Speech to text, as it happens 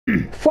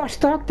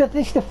Vostok, that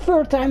is the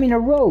third time in a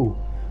row.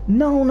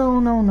 No, no,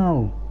 no,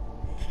 no.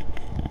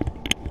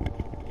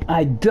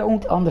 I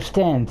don't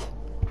understand.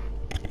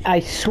 I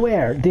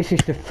swear, this is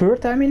the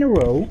third time in a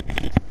row.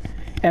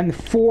 And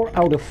 4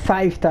 out of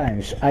 5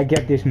 times I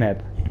get this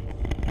map.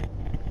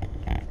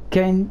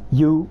 Can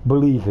you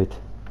believe it?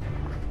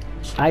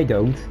 I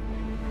don't.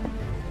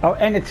 Oh,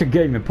 and it's a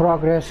game in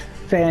progress.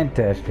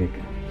 Fantastic.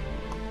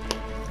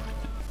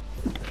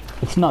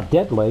 It's not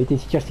that late,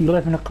 it's just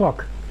 11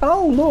 o'clock.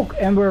 Oh, look,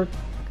 and we're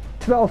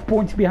 12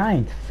 points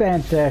behind.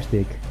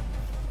 Fantastic.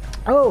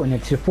 Oh, and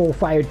it's a full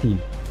fire team.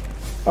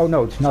 Oh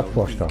no, it's not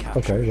Vostok.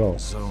 Okay, well.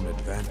 Zone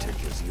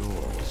advantage is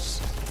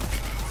yours.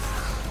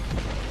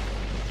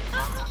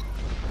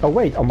 Oh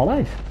wait, I'm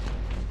alive.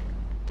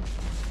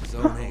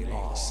 Zone A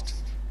lost.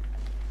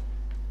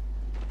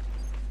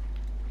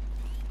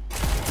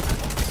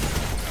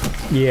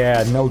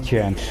 Yeah, no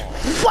chance.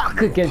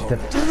 Fuck against the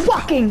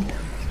fucking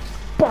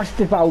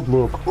positive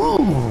outlook.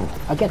 Ooh,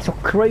 I get so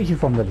crazy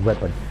from that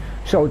weapon.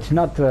 So it's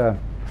not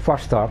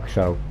Vostok,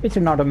 so it's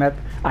another map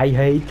I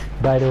hate,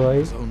 by the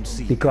way.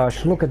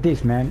 Because look at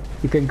this, man.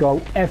 You can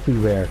go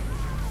everywhere.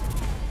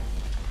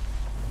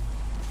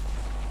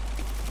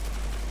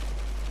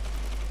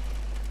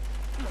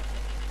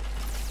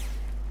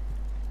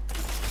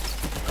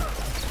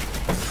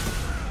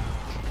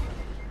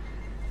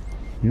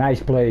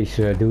 Nice place,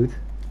 dude.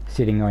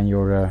 Sitting on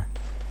your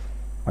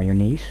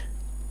knees.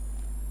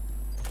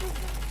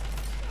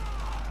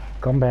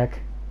 Come back.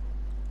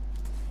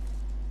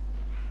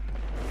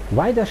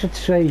 Why does it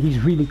say he's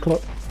really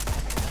close?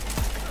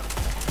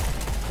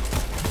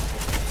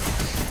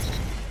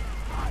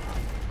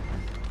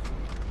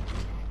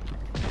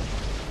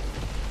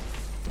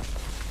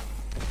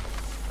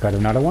 Got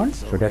another one,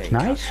 so that's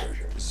nice.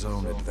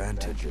 Zone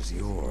advantage is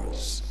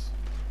yours.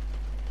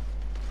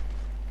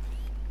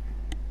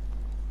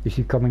 Is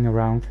he coming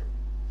around?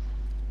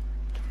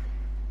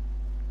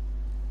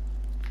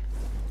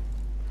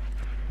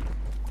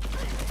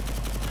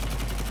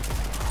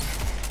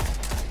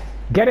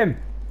 Get him!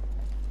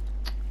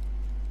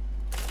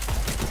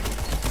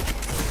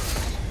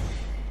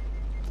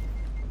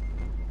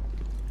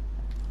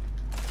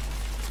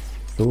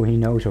 Oh, he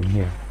knows I'm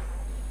here.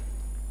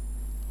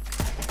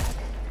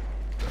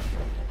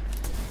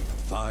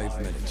 5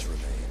 minutes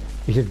remain.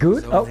 Is it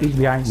good? Oh, he's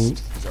behind me.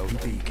 Zone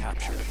B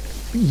captured.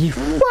 You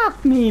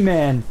fucked me,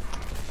 man!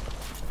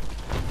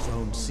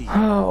 Zone C.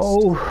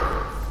 Oh.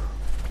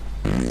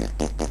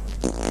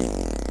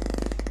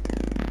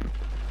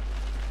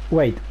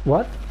 Wait,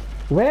 what?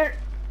 Where?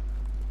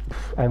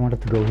 I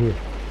wanted to go here.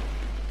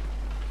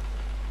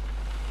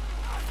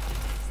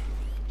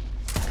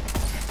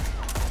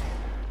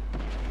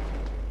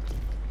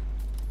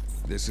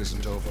 This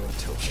isn't over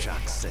until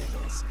Shaq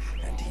sings,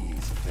 and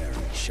he's very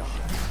sharp.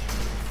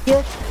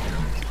 Yes.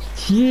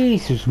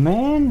 Jesus,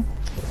 man.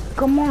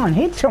 Come on,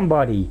 hit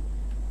somebody.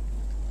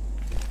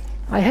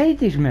 I hate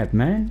this map,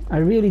 man. I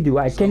really do.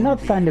 I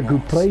cannot find a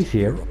good place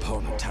here.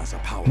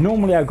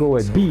 Normally I go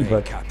at B,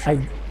 but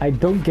I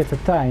don't get the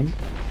time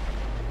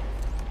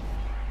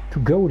to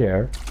go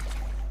there.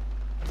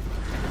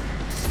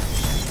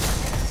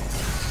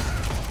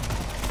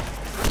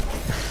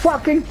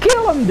 Fucking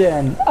kill him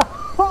then!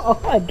 Oh,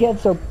 I get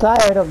so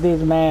tired of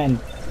this man.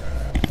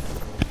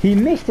 He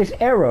missed his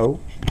arrow.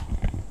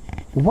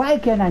 Why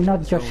can I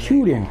not just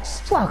shoot him?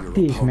 Fuck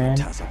this, man.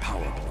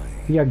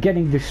 We are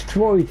getting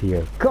destroyed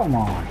here. Come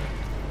on.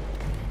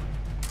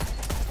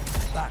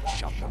 That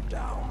shut them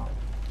down.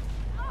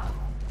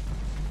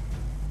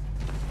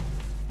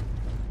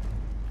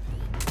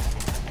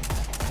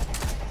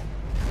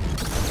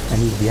 And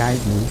he's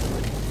behind me.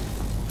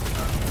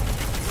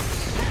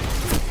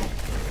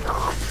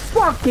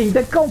 Fucking,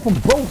 they come from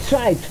both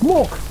sides.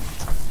 Look.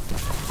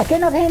 I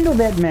cannot handle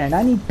that, man.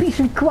 I need peace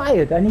and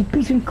quiet. I need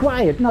peace and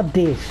quiet, not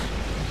this.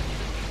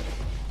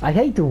 I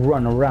hate to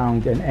run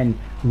around and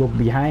look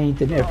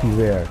behind and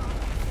everywhere.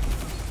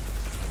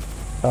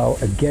 Oh,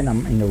 again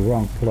I'm in the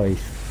wrong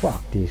place.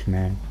 Fuck this,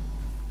 man.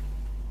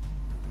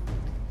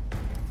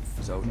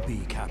 Zone B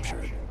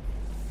captured.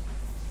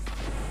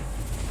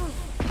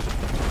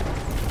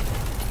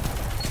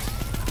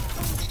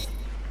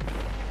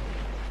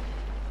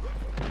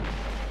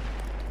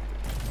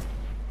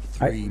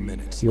 Three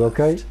minutes. You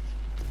okay? Left.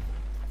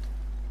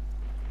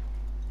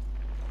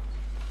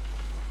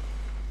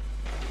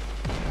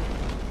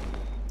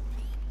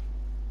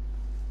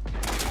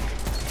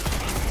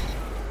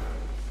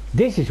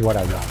 This is what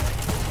I want.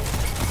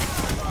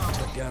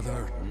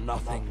 Together,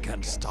 nothing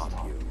can stop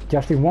you.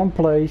 Just in one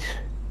place.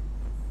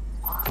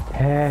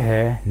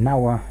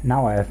 Now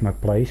I have my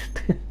place.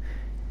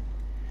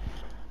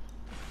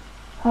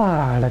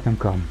 Let them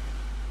come.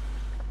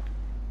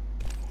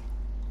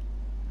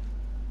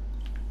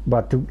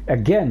 But to,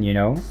 again, you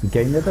know,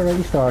 game that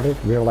already started,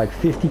 we're like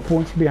 50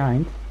 points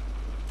behind.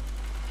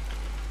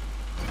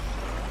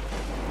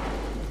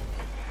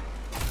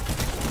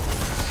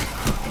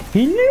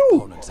 He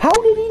knew! How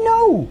did he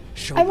know?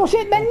 I was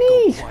at my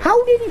knees!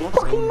 How did he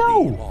fucking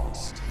know?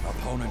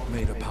 Opponent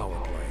made a power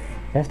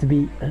play. Have to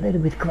be a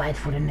little bit quiet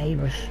for the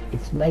neighbors.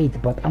 It's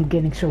late, but I'm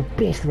getting so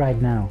pissed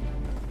right now.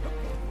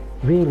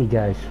 Really,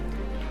 guys.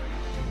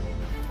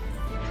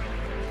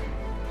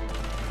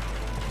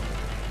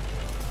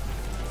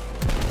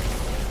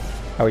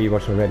 Oh, he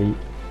was already.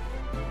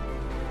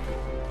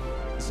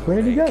 Where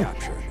did he go?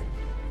 Captured.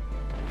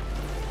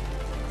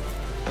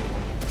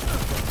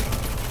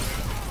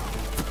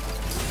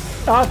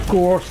 Of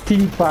course,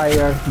 team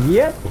fire.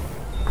 Yep.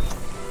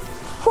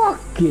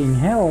 Fucking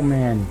hell,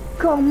 man.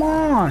 Come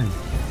on.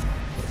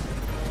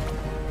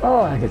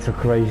 Oh, I get so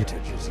crazy.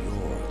 Advantage is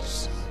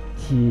yours.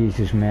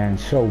 Jesus, man,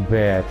 so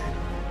bad.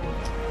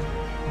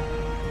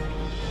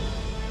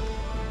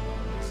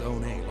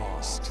 Zone A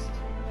lost.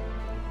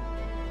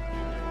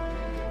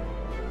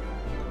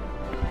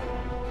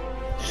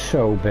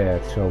 So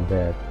bad, so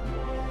bad.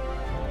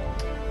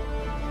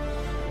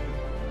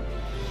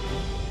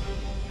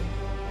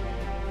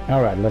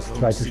 Alright, let's Zone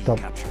try to C stop.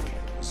 captured.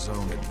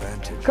 Zone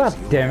advantage. God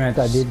is damn it,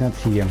 I yours. did not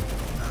see him.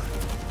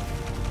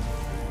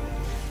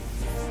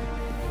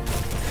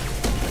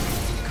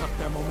 Cut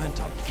their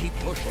momentum. Keep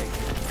pushing.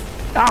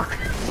 Ah,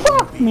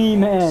 fuck me,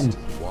 man.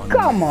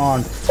 Come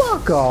on,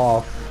 fuck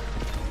off.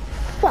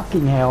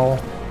 Fucking hell.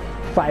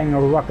 Firing a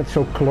rocket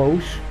so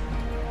close.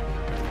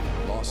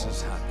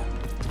 Losses happen.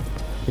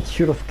 It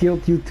should have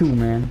killed you too,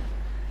 man.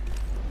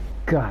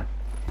 God.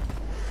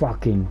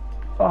 Fucking.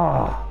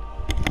 Ah.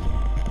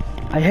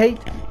 I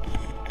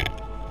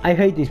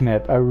hate this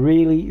map. I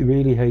really,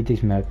 really hate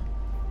this map.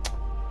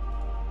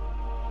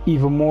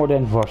 Even more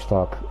than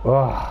Vostok.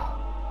 Ah.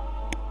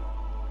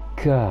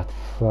 God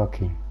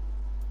fucking.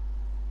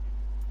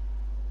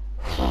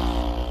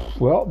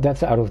 Well,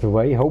 that's out of the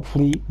way.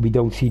 Hopefully we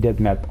don't see that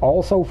map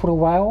also for a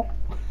while.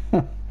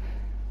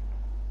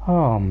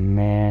 Oh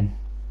man.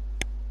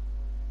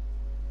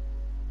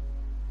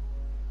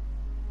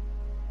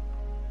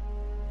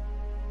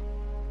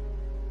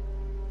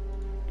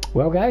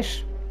 Well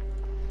guys,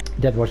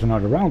 that was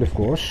another round of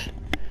course.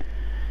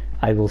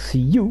 I will see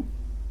you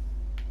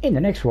in the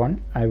next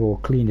one. I will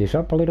clean this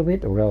up a little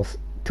bit, or else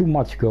too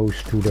much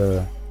goes to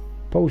the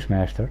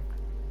postmaster.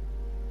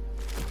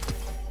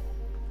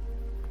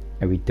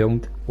 And we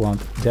don't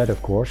want that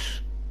of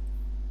course.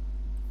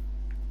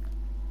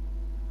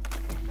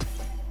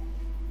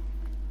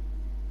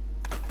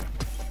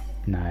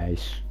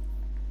 Nice.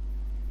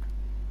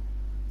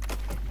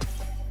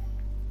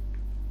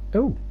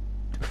 Oh,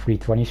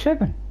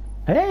 327.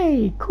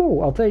 Hey,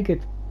 cool, I'll take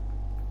it.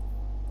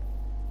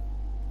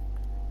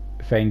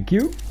 Thank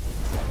you.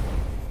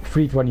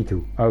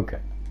 322, okay.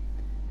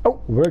 Oh,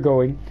 we're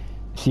going.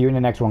 See you in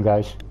the next one,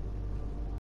 guys.